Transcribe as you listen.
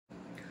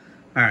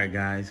All right,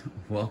 guys,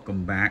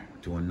 welcome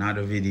back to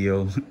another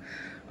video.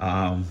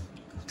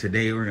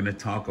 Today we're going to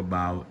talk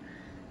about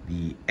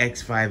the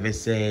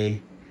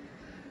X5SA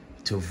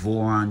to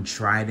Voron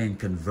Trident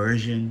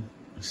conversion.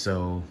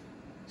 So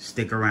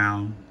stick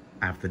around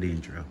after the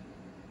intro.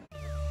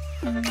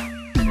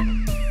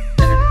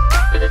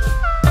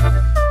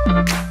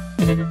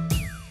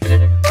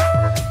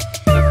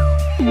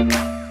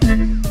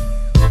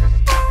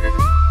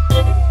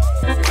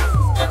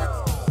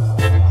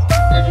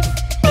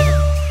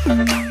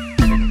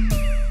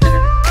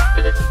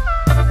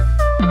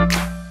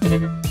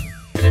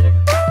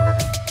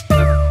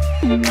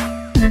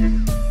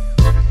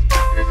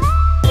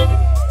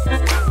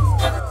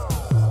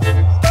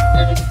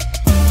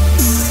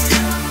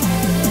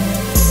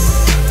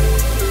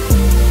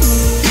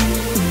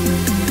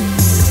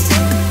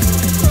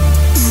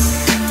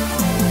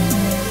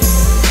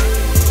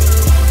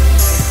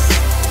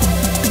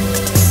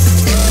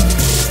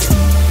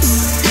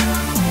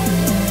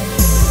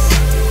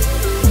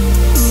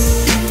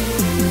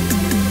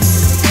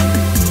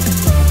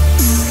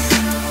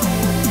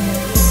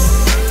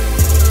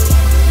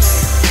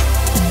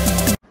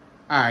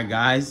 Alright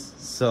guys,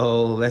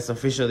 so let's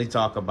officially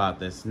talk about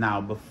this. Now,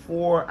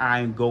 before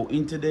I go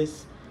into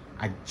this,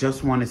 I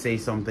just want to say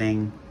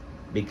something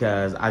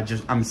because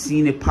I'm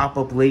seeing it pop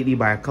up lately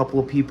by a couple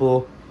of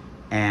people,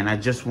 and I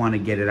just want to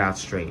get it out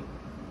straight.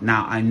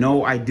 Now, I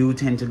know I do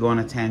tend to go on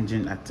a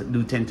tangent,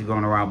 do tend to go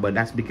on a route, but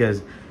that's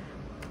because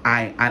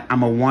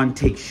I'm a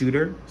one-take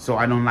shooter, so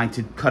I don't like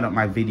to cut up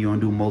my video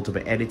and do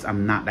multiple edits.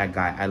 I'm not that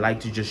guy. I like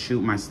to just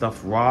shoot my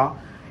stuff raw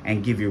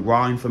and give you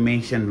raw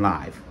information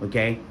live,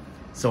 okay?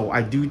 So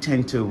I do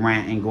tend to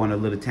rant and go on a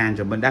little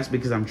tangent, but that's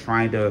because I'm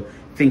trying to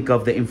think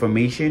of the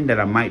information that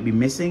I might be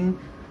missing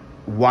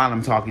while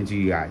I'm talking to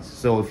you guys.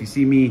 So if you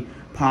see me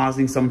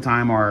pausing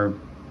sometime or,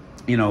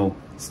 you know,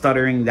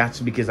 stuttering, that's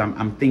because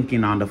I'm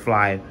thinking on the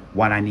fly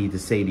what I need to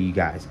say to you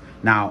guys.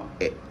 Now,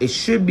 it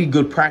should be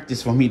good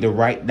practice for me to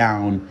write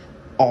down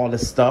all the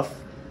stuff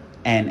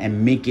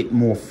and make it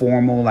more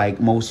formal like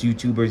most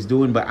YouTubers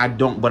doing, but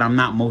I'm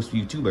not most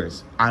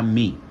YouTubers. I'm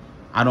me.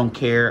 I don't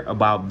care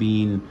about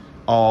being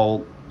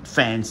all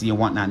fancy and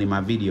whatnot in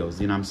my videos.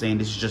 You know what I'm saying?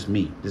 This is just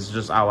me. This is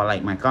just how I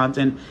like my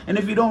content. And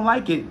if you don't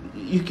like it,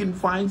 you can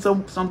find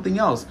something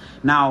else.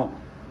 Now,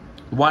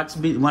 what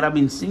I've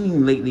been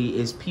seeing lately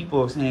is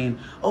people saying,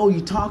 oh, you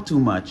talk too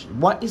much.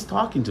 What is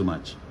talking too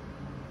much?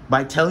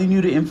 By telling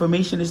you the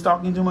information is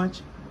talking too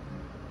much?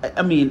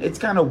 I mean, it's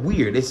kind of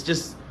weird. It's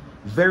just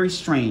very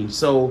strange.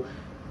 So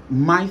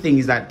my thing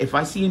is that if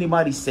I see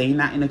anybody saying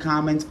that in the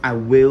comments, I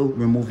will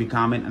remove your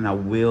comment and I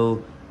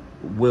will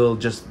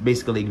just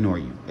basically ignore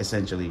you,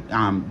 essentially.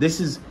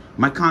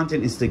 My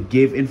content is to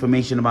give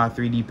information about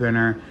 3D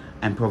printer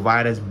and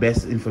provide as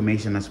best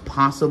information as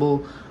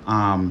possible.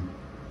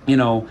 You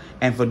know,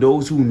 and for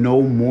those who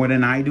know more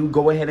than I do,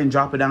 go ahead and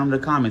drop it down in the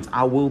comments.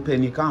 I will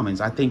pin your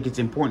comments. I think it's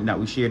important that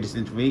we share this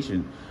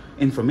information.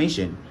 You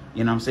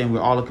know what I'm saying?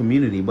 We're all a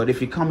community. But if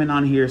you're coming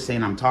on here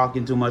saying I'm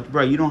talking too much,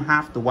 bro, you don't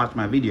have to watch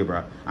my video,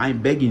 bro. I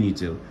ain't begging you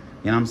to. You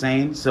know what I'm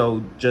saying?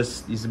 So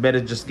it's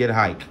better just get a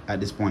hike at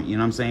this point. You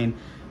know what I'm saying?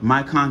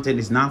 My content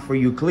is not for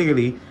you,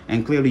 clearly,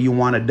 and clearly you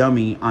want a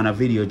dummy on a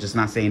video just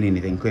not saying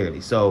anything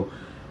clearly. So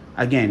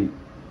again,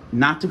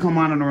 not to come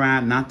on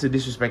around, not to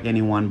disrespect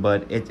anyone,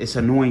 but it's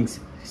annoying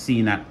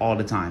seeing that all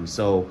the time.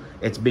 So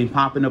it's been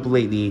popping up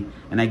lately.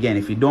 And again,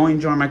 if you don't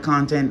enjoy my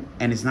content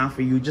and it's not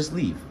for you, just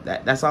leave.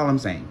 That's all I'm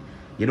saying.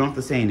 You don't have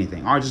to say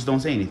anything, or just don't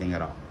say anything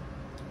at all.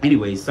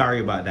 Anyway,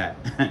 sorry about that.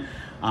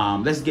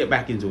 Let's get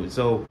back into it.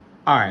 So,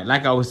 all right,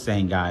 like I was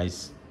saying,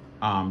 guys,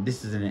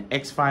 this is an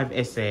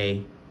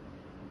X5SA.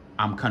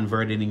 I'm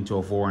converting into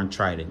a Voron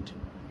Trident.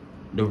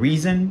 The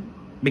reason?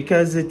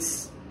 Because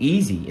it's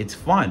easy. It's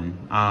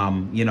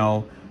fun. You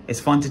know,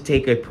 it's fun to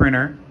take a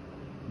printer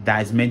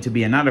that is meant to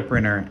be another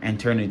printer and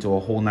turn it into a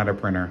whole nother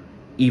printer,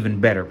 even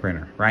better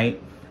printer,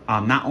 right?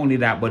 Not only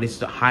that, but it's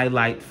to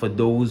highlight for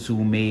those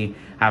who may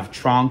have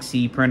trunk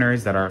C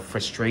printers that are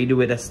frustrated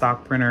with a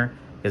stock printer.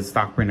 Because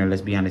stock printer,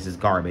 let's be honest, is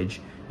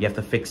garbage. You have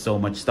to fix so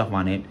much stuff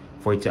on it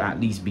for it to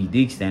at least be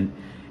decent.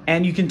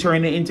 And you can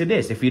turn it into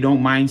this. If you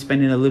don't mind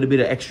spending a little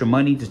bit of extra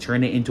money to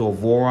turn it into a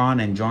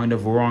Voron and join the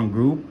Voron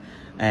group,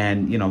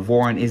 and you know,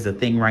 Voron is the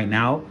thing right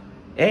now,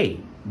 hey,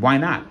 why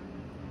not?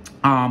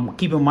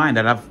 Keep in mind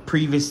that I've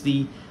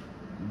previously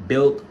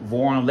built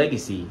Voron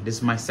Legacy. This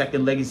is my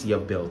second Legacy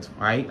I've built,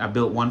 right? I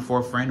built one for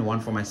a friend, one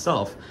for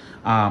myself.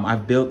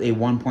 I've built a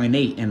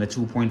 1.8 and a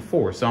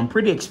 2.4. So I'm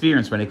pretty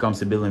experienced when it comes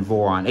to building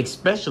Voron,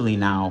 especially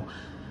now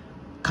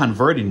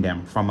converting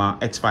them from a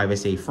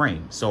X5SA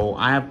frame. So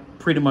I have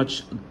pretty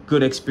much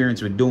good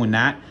experience with doing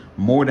that,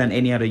 more than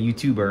any other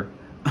YouTuber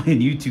in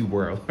YouTube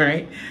world,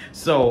 right?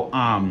 So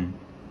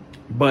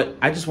but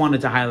I just wanted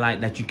to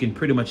highlight that you can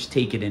pretty much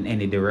take it in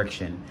any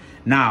direction.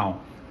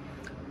 Now,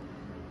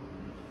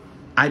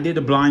 I did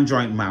a blind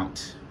joint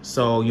mount,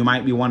 so you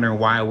might be wondering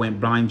why I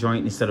went blind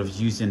joint instead of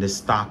using the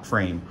stock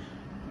frame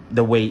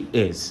the way it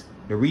is.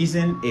 The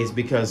reason is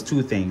because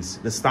two things.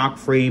 The stock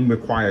frame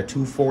require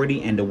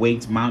 240 and the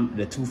weights mount,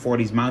 the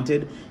 240 is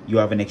mounted. You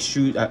have an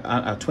extrude,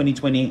 a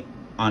 2020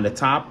 on the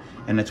top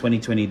and a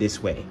 2020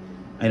 this way.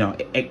 You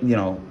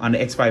know, on the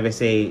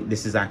X5SA,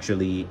 this is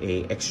actually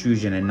a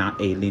extrusion and not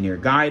a linear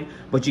guide,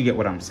 but you get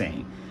what I'm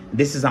saying.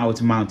 This is how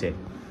it's mounted.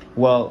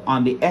 Well,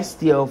 on the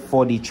STL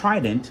for the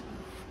Trident,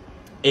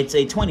 it's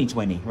a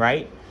 2020,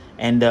 right?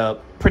 And the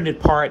printed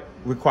part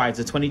requires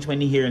a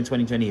 2020 here and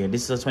 2020 here.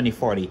 This is a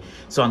 2040.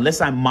 So unless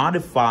I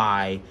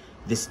modify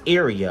this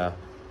area,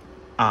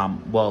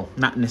 well,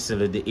 not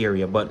necessarily the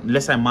area, but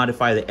unless I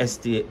modify the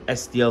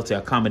STL to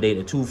accommodate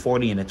a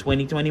 240 and a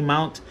 2020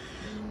 mount,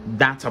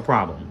 that's a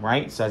problem,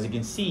 right? So as you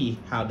can see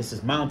how this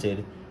is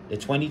mounted, the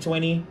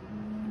 2020,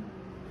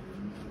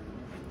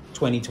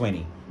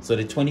 2020. So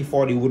the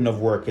 2040 wouldn't have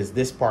worked because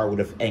this part would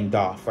have enged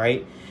off,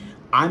 right?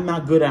 I'm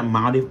not good at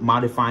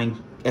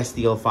modifying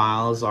STL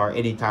files or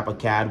any type of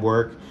CAD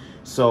work.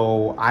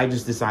 So I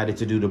just decided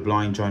to do the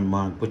blind joint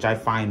mount, which I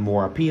find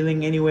more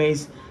appealing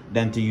anyways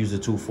than to use the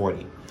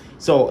 240.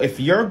 So if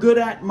you're good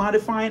at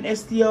modifying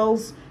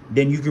STLs,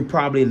 then you could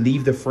probably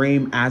leave the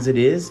frame as it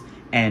is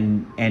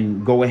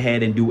and go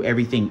ahead and do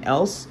everything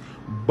else.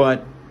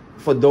 But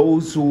for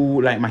those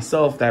who, like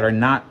myself, that are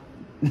not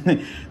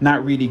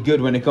really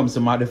good when it comes to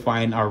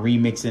modifying or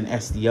remixing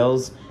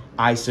STLs,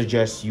 I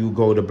suggest you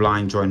go to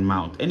blind joint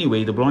mount.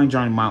 Anyway, the blind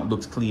joint mount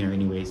looks cleaner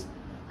anyways.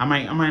 Am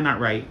I not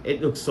right?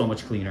 It looks so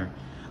much cleaner.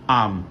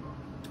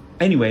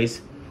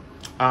 Anyways,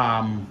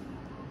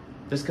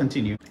 let's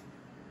continue.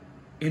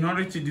 In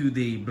order to do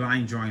the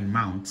blind joint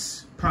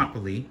mounts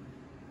properly,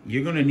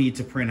 you're gonna need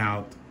to print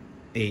out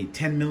a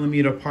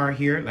 10mm part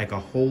here, like a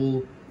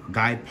whole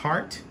guide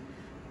part,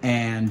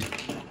 and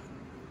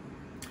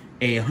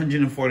a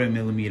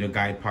 140mm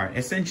guide part.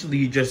 Essentially,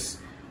 you just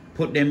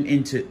mount them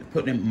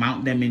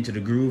into the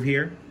groove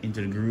here, in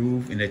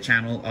the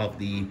channel of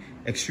the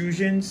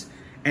extrusions,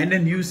 and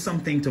then use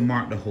something to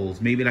mark the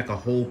holes, maybe like a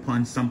hole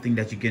punch, something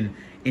that you can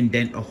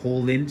indent a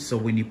hole in, so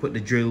when you put the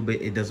drill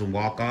bit, it doesn't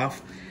walk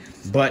off.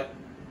 But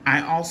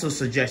I also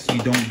suggest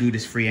you don't do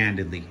this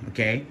free-handedly,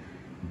 okay?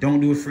 Don't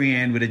do it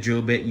freehand with a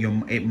drill bit.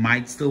 It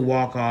might still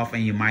walk off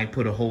and you might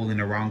put a hole in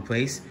the wrong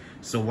place.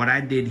 So what I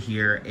did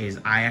here is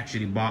I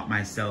actually bought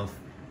myself,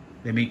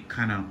 let me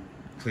kind of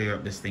clear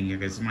up this thing here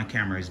because my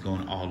camera is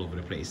going all over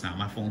the place now.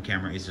 My phone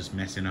camera is just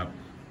messing up.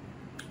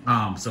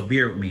 So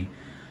bear with me.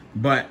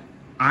 But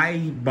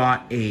I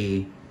bought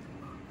a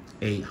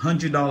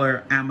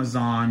 $100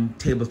 Amazon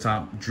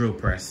tabletop drill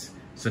press.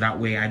 So that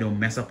way I don't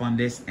mess up on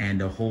this, and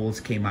the holes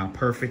came out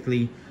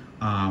perfectly.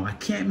 I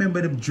can't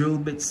remember the drill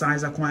bit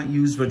size I quite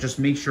used, but just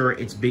make sure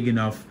it's big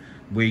enough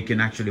where you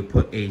can actually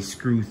put a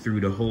screw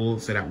through the hole,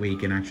 so that way you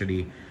can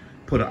actually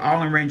put an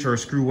Allen wrench or a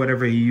screw,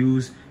 whatever you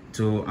use,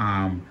 to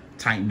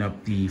tighten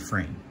up the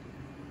frame.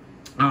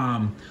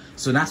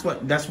 So that's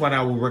what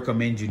I would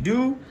recommend you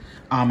do.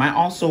 I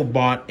also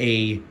bought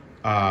a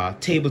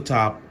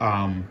tabletop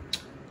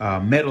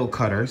metal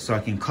cutter so I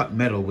can cut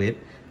metal with,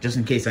 just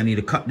in case I need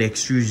to cut the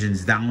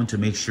extrusions down to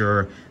make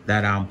sure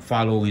that I'm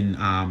following,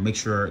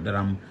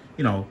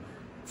 you know,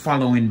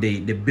 following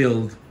the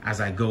build as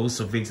I go.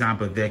 So for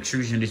example, if the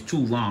extrusion is too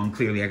long,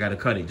 clearly I got to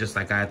cut it, just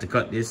like I had to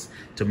cut this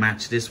to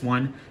match this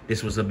one.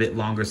 This was a bit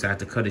longer, so I had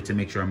to cut it to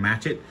make sure I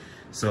match it.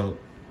 So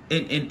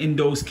in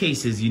those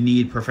cases, you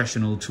need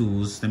professional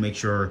tools to make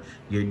sure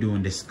you're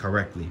doing this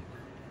correctly.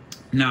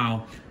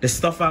 Now, the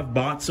stuff I've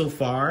bought so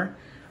far,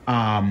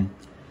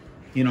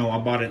 you know, I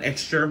bought an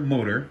extra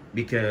motor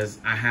because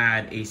I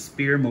had a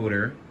spare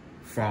motor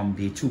from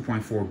the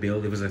 2.4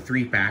 build. It was a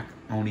 3-pack,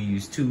 I only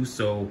used 2,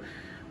 so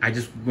I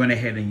just went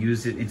ahead and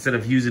used it. Instead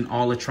of using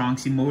all the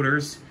Tronxy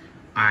motors,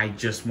 I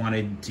just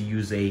wanted to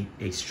use a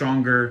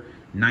stronger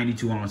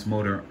 92-ounce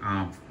motor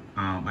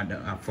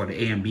for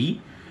the A and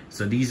B.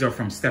 So these are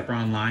from Stepper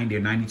Online. They're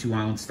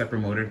 92-ounce stepper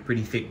motor,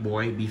 pretty thick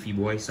boy, beefy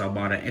boy. So I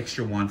bought an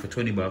extra one for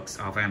 20 bucks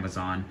off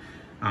Amazon,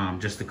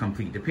 just to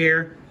complete the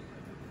pair.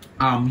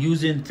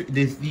 Using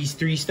these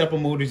 3 stepper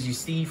motors you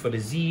see for the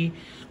Z,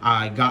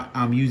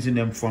 I'm using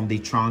them from the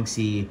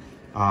Tronxy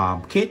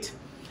kit.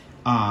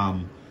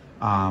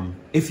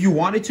 If you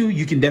wanted to,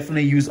 you can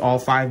definitely use all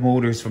 5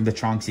 motors from the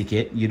Tronxy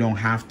kit. You don't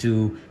have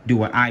to do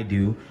what I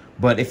do.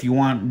 But if you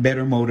want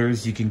better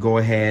motors, you can go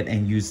ahead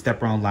and use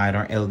Stepper Online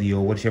or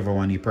LDO, whichever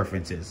one your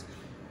preference is.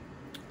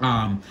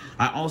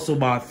 I also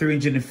bought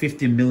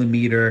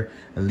 350mm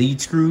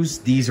lead screws.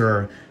 These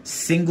are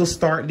single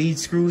start lead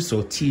screws,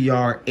 so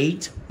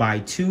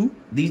TR8x2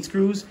 lead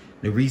screws.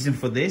 The reason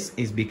for this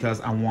is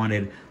because I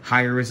wanted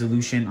higher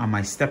resolution on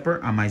my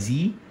stepper, on my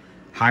Z,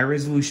 higher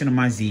resolution on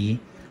my Z.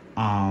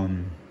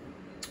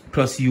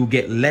 Plus you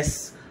get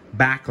less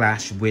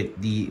backlash with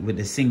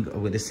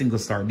the single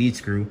start lead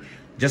screw,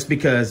 just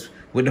because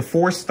with the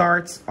 4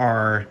 starts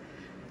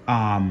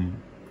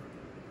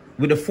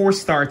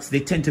they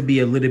tend to be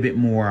a little bit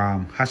more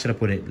how should I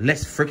put it,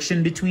 less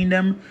friction between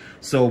them.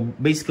 So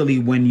basically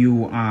when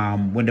you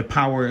when the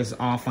power is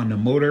off on the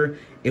motor,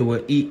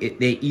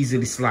 they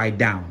easily slide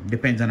down,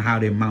 depends on how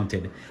they're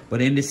mounted.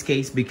 But in this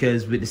case,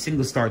 because with the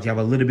single start you have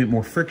a little bit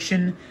more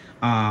friction,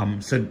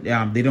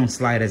 They don't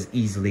slide as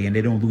easily and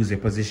they don't lose their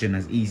position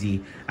as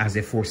easy as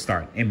they force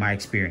start, in my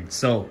experience.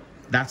 So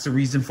that's the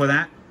reason for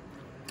that.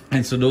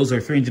 And so those are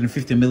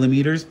 350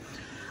 millimeters.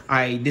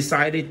 I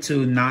decided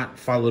to not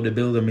follow the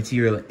bill of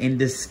material in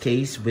this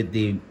case with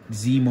the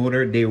Z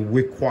motor. They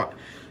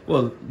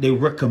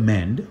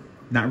recommend,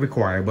 not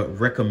require, but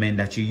recommend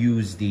that you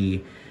use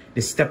the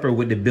stepper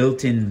with the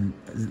built-in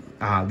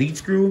lead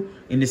screw.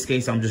 In this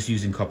case, I'm just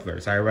using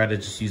couplers. I'd rather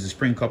just use the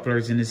spring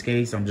couplers in this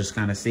case. I'm just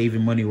kind of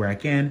saving money where I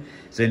can.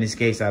 So in this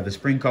case, I have the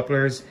spring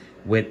couplers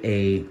with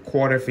a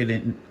quarter of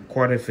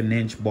an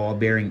inch ball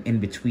bearing in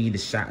between the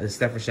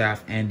stepper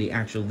shaft and the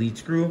actual lead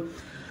screw.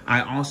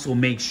 I also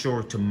make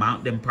sure to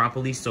mount them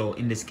properly. So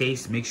in this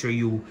case, make sure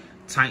you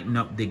tighten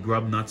up the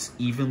grub nuts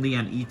evenly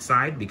on each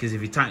side, because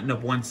if you tighten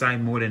up one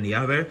side more than the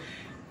other,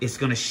 it's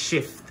going to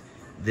shift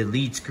the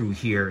lead screw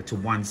here to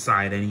one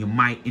side and you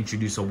might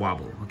introduce a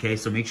wobble. Okay,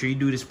 so make sure you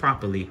do this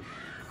properly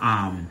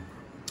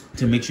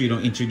to make sure you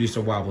don't introduce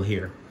a wobble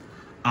here.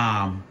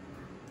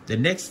 The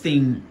next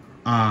thing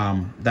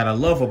that I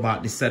love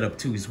about this setup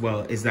too as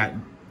well is that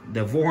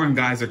the Voron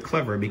guys are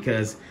clever,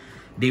 because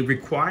they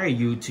require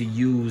you to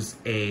use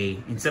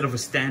instead of a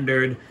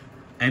standard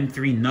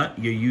M3 nut,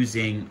 you're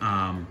using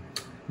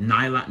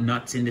nylon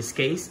nuts in this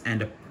case.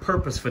 And the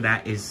purpose for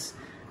that is,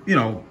 you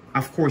know,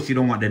 of course you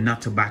don't want the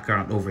nut to back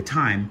out over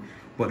time,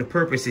 but the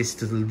purpose is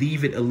to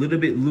leave it a little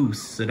bit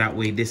loose so that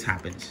way this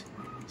happens.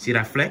 See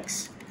that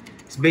flex?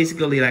 It's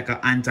basically like an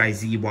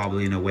anti-Z wobble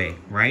in a way,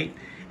 right?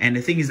 And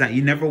the thing is that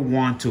you never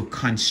want to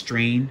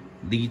constrain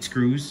lead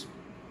screws.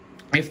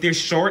 If they're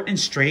short and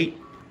straight,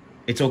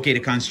 it's okay to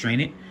constrain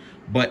it.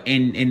 But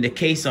in the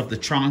case of the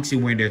trunks,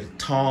 when they're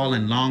tall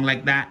and long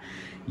like that,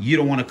 you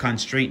don't want to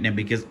constrain them,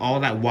 because all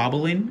that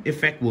wobbling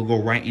effect will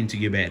go right into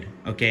your bed,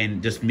 okay,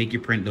 and just make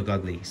your print look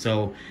ugly.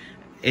 So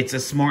it's a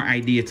smart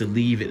idea to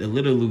leave it a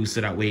little loose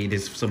so that way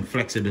there's some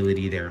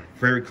flexibility there.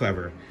 Very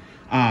clever.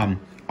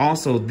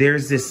 Also,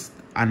 there's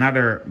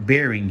another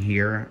bearing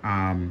here.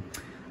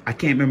 I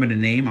can't remember the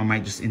name. I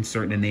might just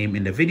insert the name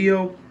in the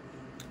video,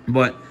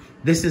 but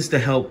this is to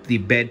help the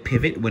bed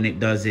pivot when it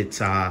does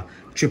its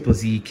triple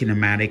Z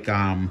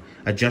kinematic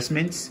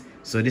adjustments.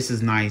 So this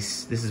is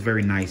nice. This is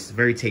very nice,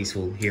 very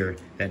tasteful here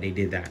that they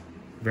did that.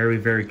 Very,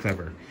 very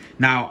clever.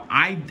 Now,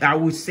 I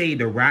would say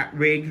the rat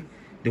rig,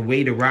 the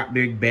way the rat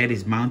rig bed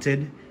is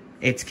mounted,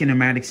 its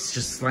kinematics is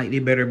just slightly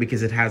better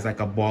because it has like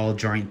a ball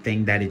joint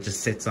thing that it just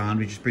sits on,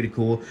 which is pretty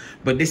cool.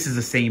 But this is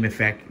the same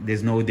effect.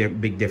 There's no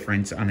big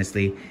difference,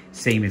 honestly.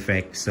 Same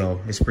effect, so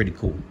it's pretty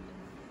cool.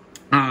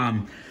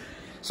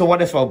 So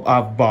what if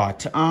I've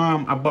bought?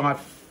 I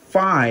bought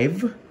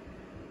 5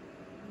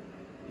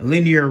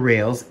 linear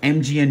rails,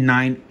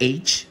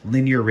 MGN9H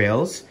linear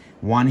rails.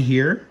 One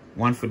here,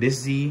 one for this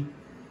Z,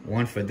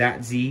 one for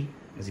that Z,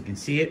 as you can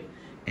see it,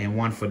 and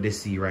one for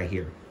this Z right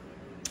here.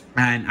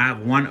 And I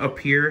have one up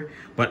here,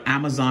 but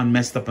Amazon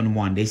messed up on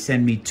one. They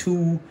sent me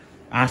 2.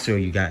 I'll show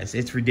you guys.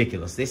 It's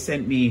ridiculous. They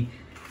sent me,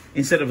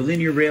 instead of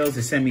linear rails,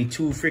 they sent me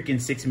 2 freaking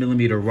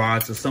 6mm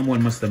rods. So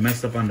someone must have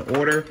messed up on the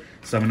order.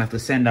 So I'm gonna have to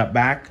send that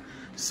back.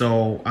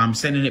 So I'm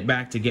sending it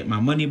back to get my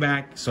money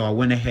back. So I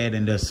went ahead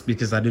and just,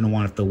 because I didn't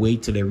want to have to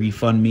wait till they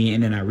refund me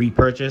and then I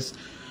repurchased,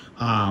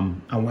 I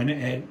went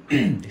ahead,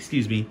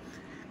 excuse me,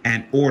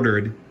 and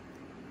ordered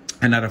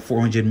another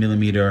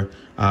 400mm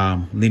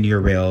linear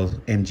rail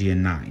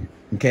MGN9.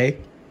 Okay,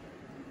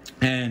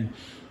 and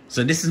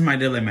so this is my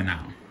dilemma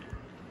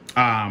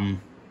now.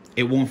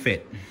 It won't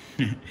fit.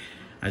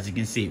 As you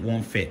can see, it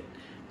won't fit.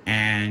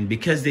 And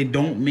because they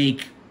don't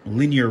make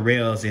linear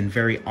rails in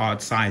very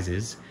odd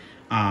sizes,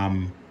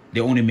 they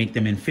only make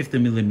them in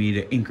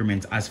 50mm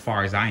increments as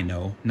far as I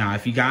know. Now,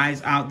 if you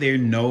guys out there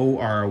know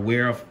or are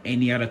aware of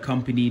any other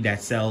company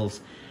that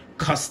sells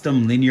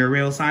custom linear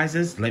rail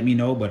sizes, let me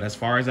know. But as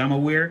far as I'm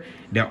aware,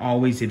 they're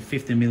always in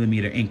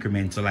 50mm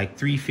increments. So like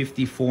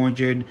 350,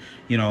 400,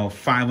 you know,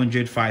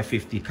 500,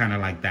 550, kind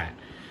of like that.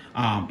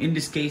 In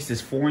this case,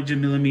 this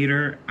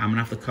 400mm, I'm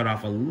gonna have to cut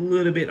off a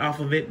little bit off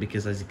of it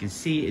because, as you can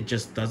see, it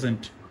just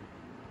doesn't,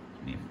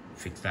 let me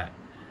fix that.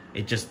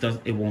 It just does,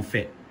 it won't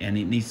fit, and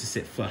it needs to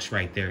sit flush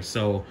right there.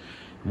 So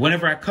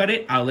whenever I cut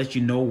it, I'll let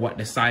you know what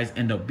the size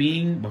end up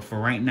being, but for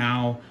right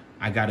now,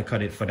 I gotta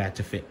cut it for that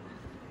to fit.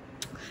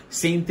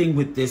 Same thing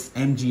with this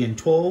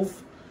MGN12.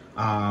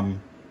 I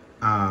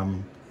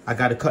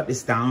gotta cut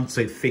this down so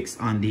it fits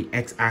on the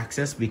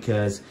X-axis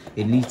because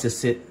it needs to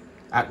sit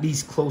at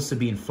least close to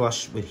being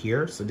flush with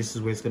here. So this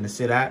is where it's gonna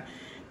sit at,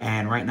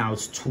 and right now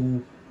it's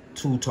too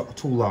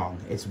long.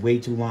 It's way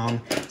too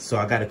long, so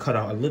I got to cut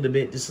out a little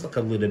bit, just like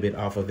a little bit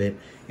off of it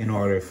in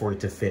order for it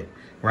to fit,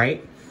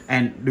 right?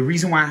 And the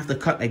reason why I have to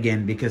cut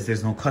again, because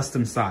there's no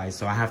custom size,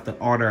 so I have to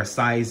order a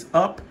size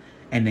up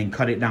and then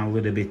cut it down a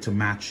little bit to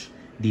match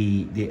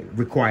the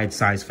required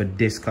size for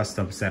this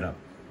custom setup.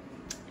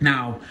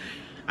 Now,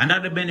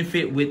 another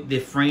benefit with the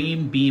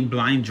frame being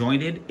blind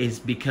jointed is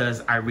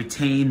because I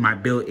retain my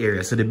build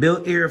area. So the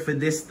build area for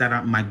this,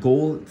 my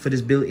goal for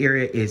this build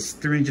area is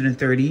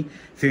 330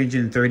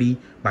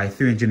 by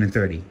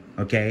 330,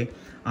 okay?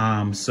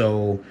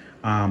 So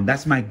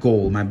That's my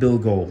goal, my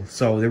build goal.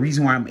 So the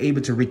reason why I'm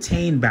able to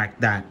retain back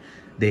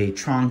the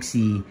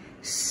Tronxy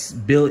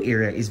build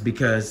area is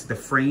because the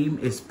frame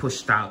is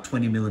pushed out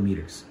 20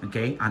 millimeters,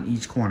 okay, on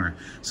each corner.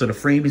 So the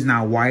frame is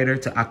now wider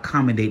to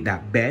accommodate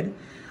that bed.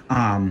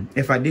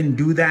 If I didn't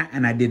do that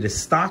and I did a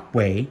stock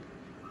way,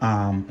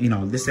 you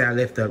know, this say I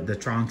left the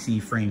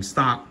Tronxy frame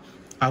stock,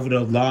 I would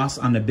have lost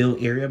on the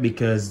build area,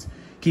 because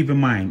keep in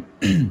mind,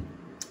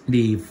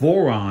 the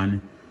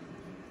Voron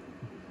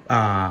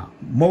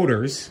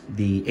motors,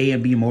 the A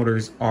and B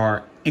motors,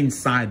 are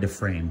inside the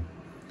frame.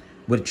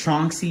 With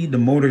Tronxy, the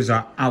motors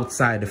are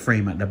outside the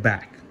frame at the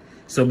back.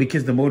 So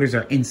because the motors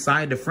are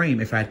inside the frame,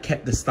 if I had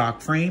kept the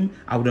stock frame,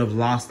 I would have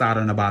lost out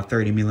on about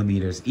 30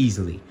 millimeters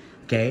easily.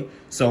 Okay,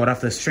 so I'd have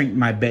to shrink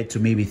my bed to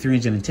maybe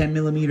 310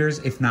 millimeters,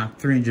 if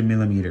not 300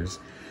 millimeters.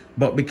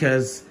 But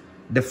because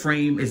the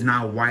frame is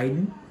now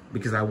widened,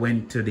 because I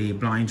went to the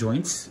blind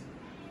joints,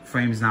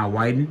 frame is now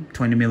widened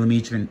 20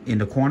 millimeters in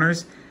the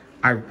corners,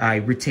 I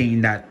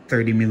retain that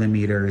 30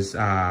 millimeters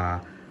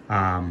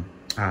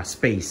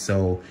space.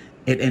 So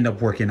it ended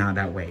up working out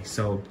that way.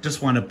 So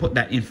just want to put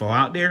that info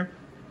out there.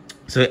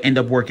 So it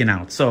ended up working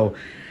out. So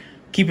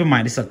keep in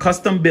mind, it's a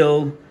custom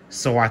build,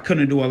 so I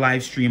couldn't do a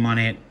live stream on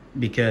it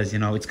because, you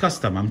know, it's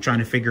custom. I'm trying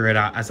to figure it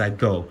out as I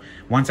go.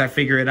 Once I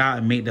figure it out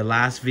and make the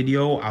last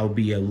video, I'll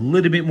be a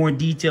little bit more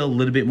detailed, a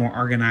little bit more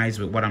organized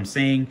with what I'm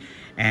saying.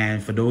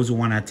 And for those who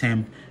want to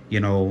attempt, you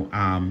know,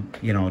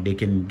 they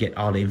can get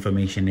all the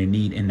information they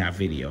need in that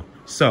video.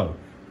 So,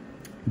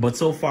 but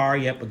so far,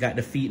 yep, I got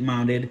the feet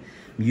mounted.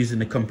 I'm using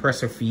the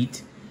compressor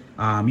feet.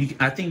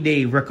 I think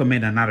they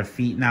recommend another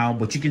feet now,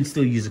 but you can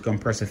still use a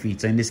compressor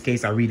feet. So in this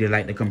case, I really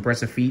like the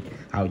compressor feet.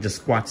 How it just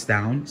squats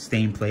down,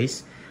 stay in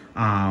place.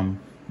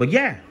 But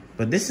yeah,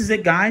 but this is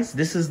it, guys.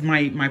 This is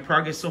my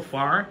progress so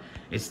far.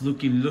 It's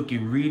looking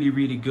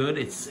really good.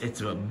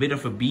 It's a bit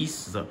of a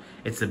beast. So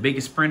it's the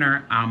biggest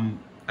printer I'm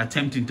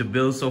attempting to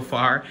build so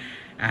far,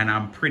 and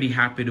I'm pretty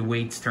happy the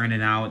way it's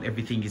turning out.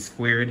 Everything is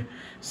squared,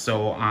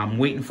 so I'm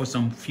waiting for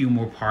some few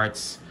more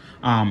parts.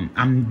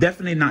 I'm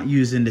definitely not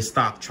using the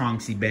stock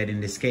Tronxy bed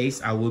in this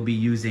case. I will be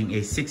using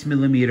a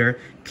 6mm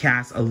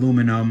cast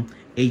aluminum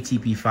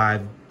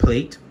ATP5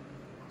 plate,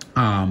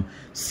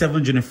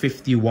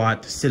 750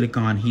 watt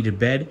silicon heated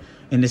bed.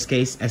 In this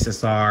case,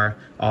 SSR,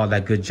 all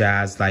that good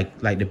jazz, like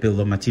the build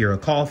of material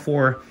call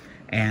for.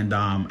 And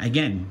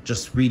again,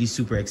 just really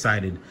super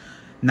excited.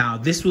 Now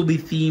this will be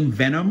themed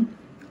Venom.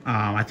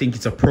 I think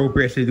it's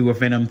appropriate to do a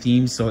Venom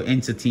theme, so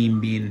Enter theme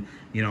being,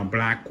 you know,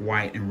 black,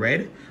 white, and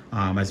red,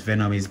 as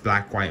Venom is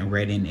black, white, and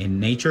red in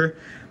nature.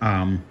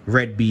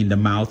 Red being the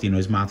mouth, you know,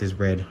 his mouth is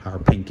red or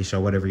pinkish or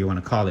whatever you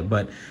want to call it.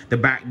 But the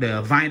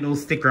vinyl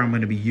sticker I'm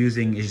going to be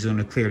using is going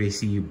to clearly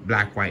see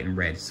black, white, and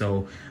red.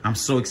 So I'm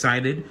so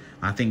excited.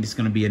 I think it's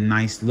going to be a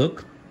nice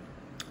look.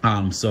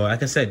 So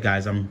like I said,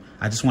 guys,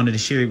 I just wanted to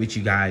share it with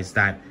you guys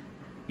that,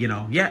 you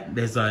know, yeah,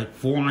 there's a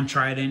Voron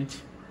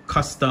Trident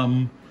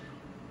custom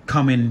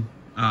coming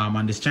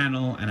on this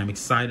channel, and I'm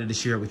excited to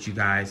share it with you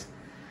guys.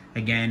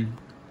 Again,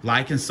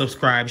 like and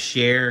subscribe,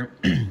 share.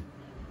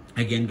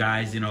 Again,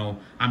 guys, you know,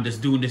 I'm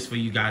just doing this for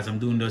you guys. I'm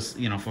doing this,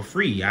 you know, for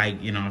free.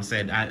 You know,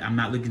 I'm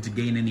not looking to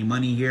gain any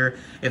money here.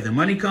 If the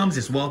money comes,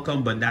 it's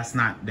welcome, but that's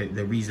not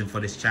the reason for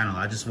this channel.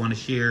 I just want to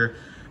share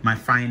my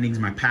findings,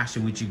 my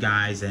passion with you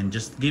guys, and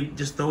just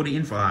throw the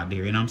info out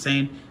there. You know what I'm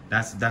saying?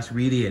 That's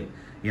really it.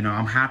 You know,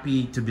 I'm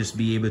happy to just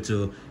be able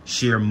to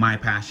share my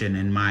passion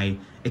and my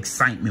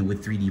excitement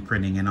with 3D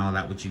printing and all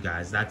that with you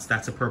guys. That's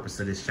the purpose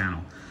of this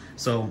channel.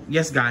 So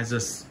yes, guys,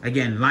 just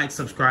again, like,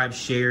 subscribe,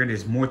 share.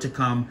 There's more to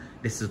come.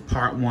 This is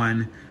part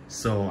 1.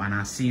 So, and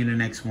I'll see you in the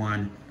next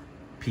one.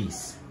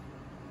 Peace.